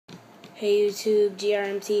Hey YouTube,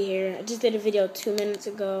 GRMT here. I just did a video 2 minutes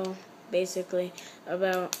ago, basically,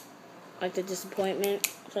 about like the disappointment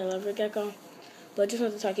for Leopard Gecko. But I just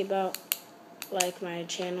wanted to talk about like my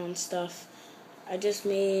channel and stuff. I just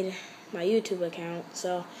made my YouTube account,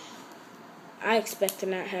 so I expect to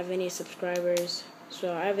not have any subscribers.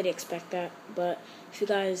 So I already expect that. But if you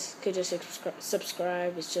guys could just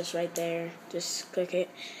subscribe, it's just right there. Just click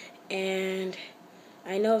it. And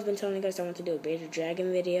I know I've been telling you guys I want to do a Bearded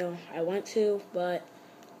Dragon video. I want to, but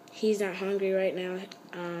he's not hungry right now.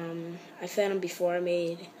 I fed him before I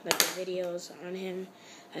made like the videos on him.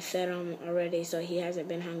 I fed him already, so he hasn't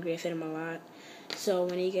been hungry. I fed him a lot. So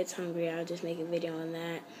when he gets hungry, I'll just make a video on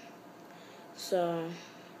that. So,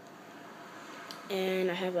 and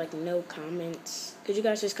I have like no comments. Could you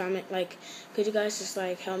guys just comment, could you guys just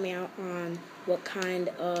help me out on what kind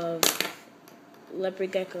of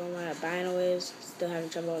Leopard Gecko my albino is? Still having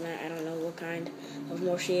trouble on that. I don't know what kind of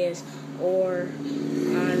morph she is. Or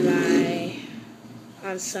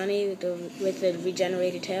on Sunny with the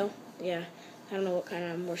regenerated tail. Yeah, I don't know what kind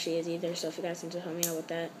of morph she is either. So if you guys can just help me out with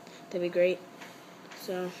that, that'd be great.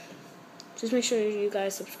 So just make sure you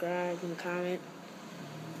guys subscribe and comment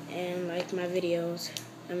and like my videos.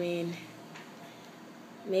 I mean,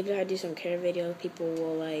 maybe if I do some care videos, people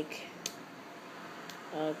will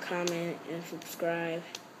comment and subscribe.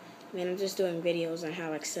 I mean, I'm just doing videos on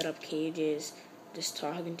how set up cages, just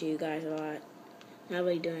talking to you guys a lot. Not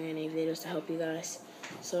really doing any videos to help you guys.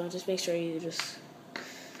 So just make sure you just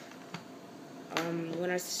when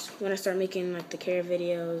I start making the care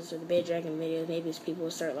videos or the Bearded Dragon videos, maybe people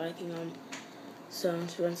will start liking them. So I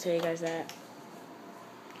just want to tell you guys that.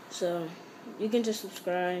 So you can just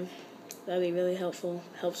subscribe. That'd be really helpful.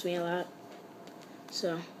 Helps me a lot.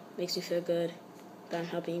 So makes me feel good that I'm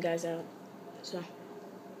helping you guys out. So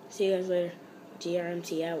see you guys later.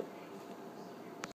 GRMT out.